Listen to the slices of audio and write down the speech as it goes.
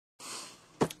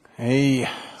Hey,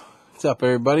 what's up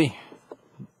everybody?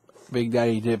 Big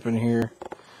Daddy Dippin' here.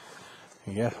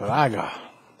 And guess what I got?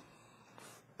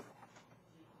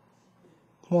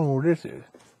 I wonder what this is.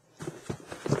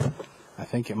 I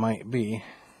think it might be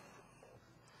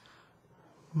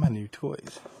my new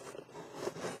toys.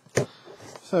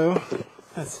 So,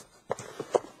 let's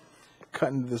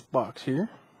cut into this box here.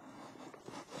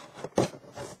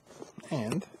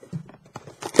 And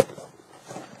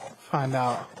find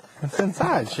out what's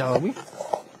inside, shall we?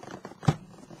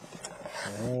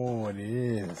 Oh, it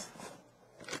is.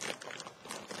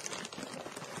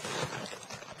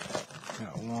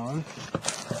 Got 1,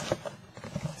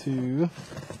 2,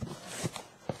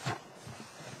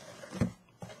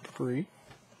 3.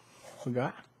 We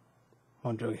got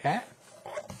mudjug hat.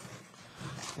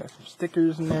 Got some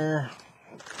stickers in there.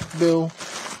 Bill.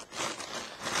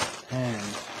 And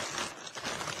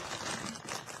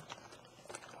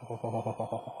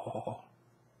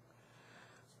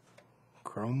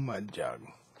chrome mudjug.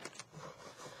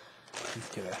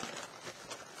 Let's get a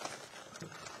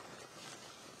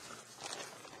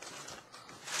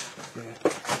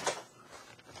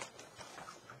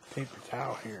paper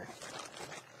towel here.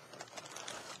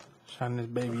 Shine this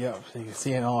baby up so you can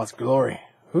see it in all its glory.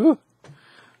 Whoo!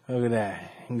 Look at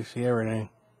that. You can see everything.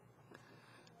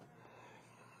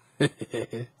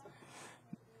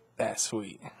 That's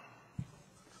sweet.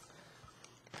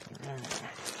 Alright,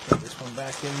 put this one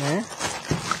back in there.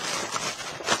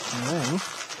 And then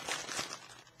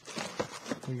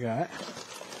we got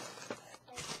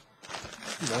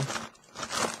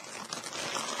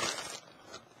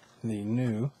the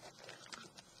new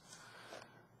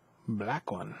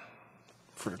black one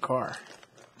for the car.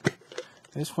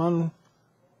 This one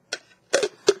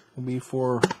will be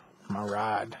for my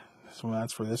ride.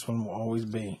 That's where this one will always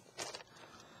be.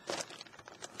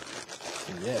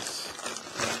 So yes.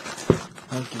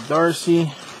 Thank you, Darcy,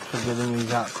 for getting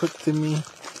these out quick to me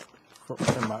for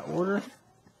my order.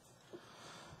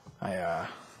 I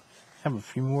have a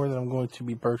few more that I'm going to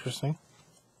be purchasing.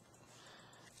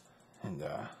 And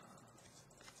I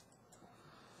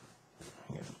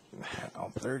got all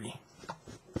 30. I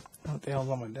don't know what the hell's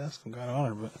on my desk. I'm got on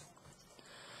her,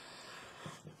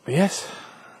 but yes,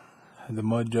 the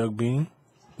mudjug beanie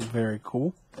is very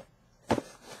cool.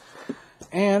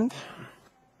 And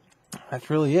that's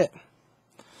really it.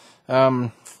 I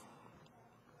want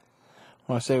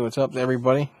to say what's up to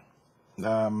everybody.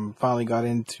 Finally got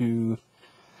into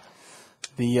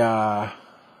the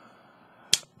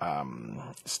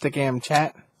Stickam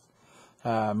chat.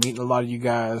 Meeting a lot of you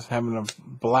guys, having a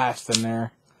blast in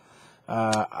there.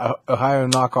 Ohio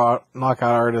knockout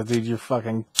artist, dude, you're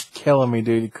fucking killing me,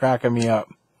 dude. You're cracking me up.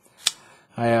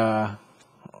 I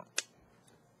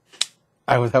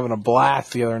was having a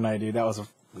blast the other night, dude. That was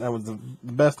the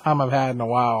best time I've had in a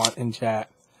while in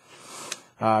chat.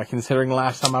 Considering the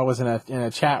last time I was in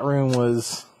a chat room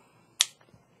was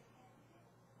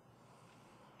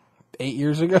 8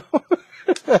 years ago.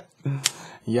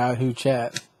 Yahoo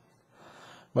chat.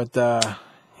 But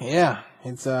yeah,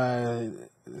 it's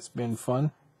been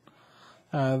fun.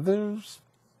 There's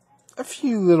a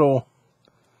few little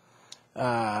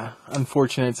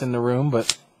unfortunates in the room,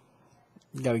 but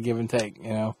you gotta give and take,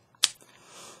 you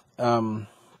know.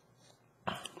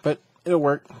 But it'll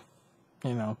work,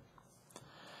 you know.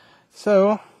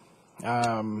 So,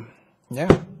 yeah,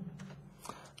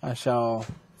 I shall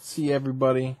see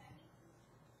everybody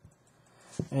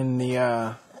in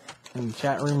the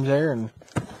chat rooms there, and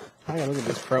I gotta look at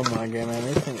this promo again, man.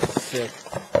 This thing is sick.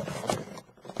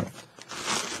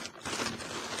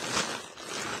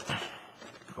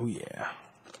 Oh yeah,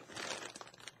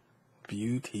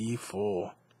 beautiful.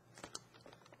 What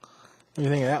do you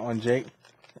think of that one, Jake?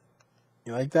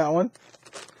 You like that one?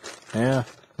 Yeah,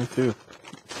 me too.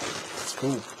 It's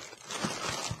cool.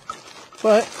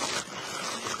 But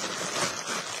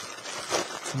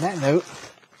on that note,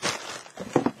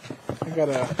 I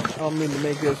don't mean to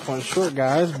make this one short,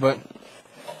 guys, but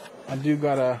I do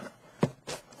got a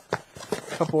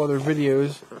couple other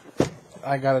videos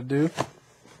I gotta do.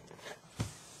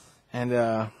 And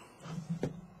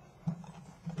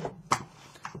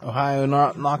Ohio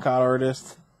knockout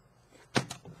artist,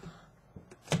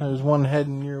 there's one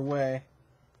heading your way.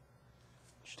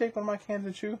 Did you take one of my cans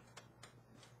of chew?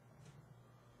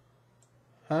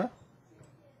 Huh?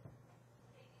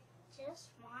 Just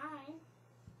mine.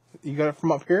 You got it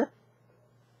from up here?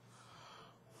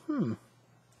 I wonder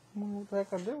what the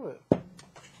heck I'll do with it.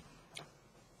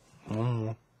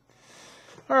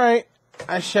 Alright,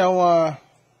 I shall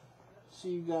see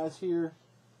you guys here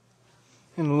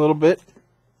in a little bit.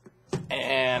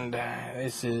 And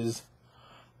this is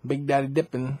Big Daddy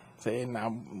Dippin' Say,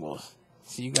 now we'll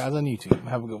see you guys on YouTube.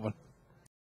 Have a good one.